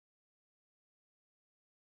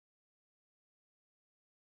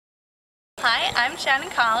Hi, I'm Shannon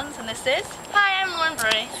Collins, and this is... Hi, I'm Lauren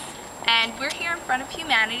Bruce. And we're here in front of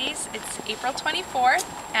Humanities. It's April 24th,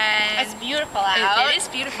 and... It's beautiful out. It is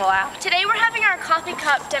beautiful out. Today we're having our coffee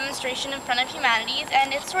cup demonstration in front of Humanities,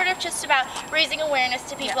 and it's sort of just about raising awareness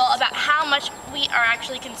to people about how much we are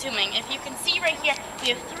actually consuming. If you can see right here, we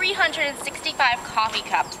have 365 coffee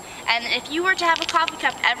cups. And if you were to have a coffee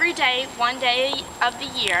cup every day, one day of the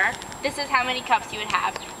year, this is how many cups you would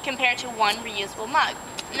have compared to one reusable mug.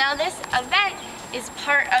 Now this event is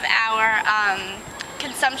part of our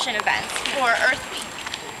consumption events for Earth Week.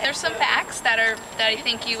 There's some facts that I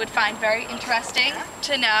think you would find very interesting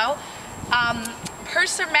to know. Per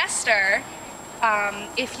semester,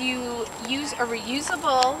 if you use a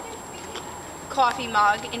reusable coffee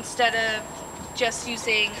mug instead of just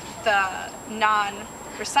using the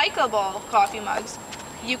non-recyclable coffee mugs,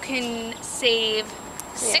 you can save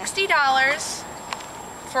 $60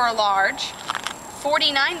 for a large,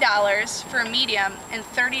 $49 for a medium, and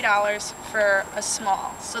 $30 for a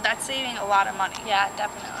small. So that's saving a lot of money. Yeah,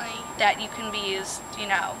 definitely. That you can be used, you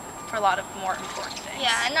know, for a lot of more important things.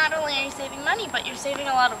 Yeah, and not only are you saving money, but you're saving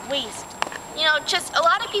a lot of waste. You know, just a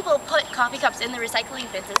lot of people put coffee cups in the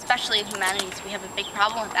recycling bins, especially in Humanities. We have a big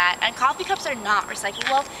problem with that. And coffee cups are not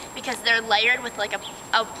recyclable because they're layered with like a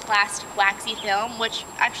plastic waxy film, which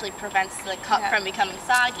actually prevents the cup from becoming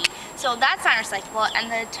soggy. So that's not recyclable.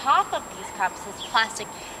 And the top of these cups is plastic.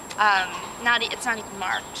 It's not even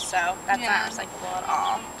marked, so that's not recyclable at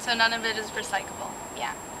all. So none of it is recyclable.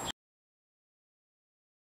 Yeah.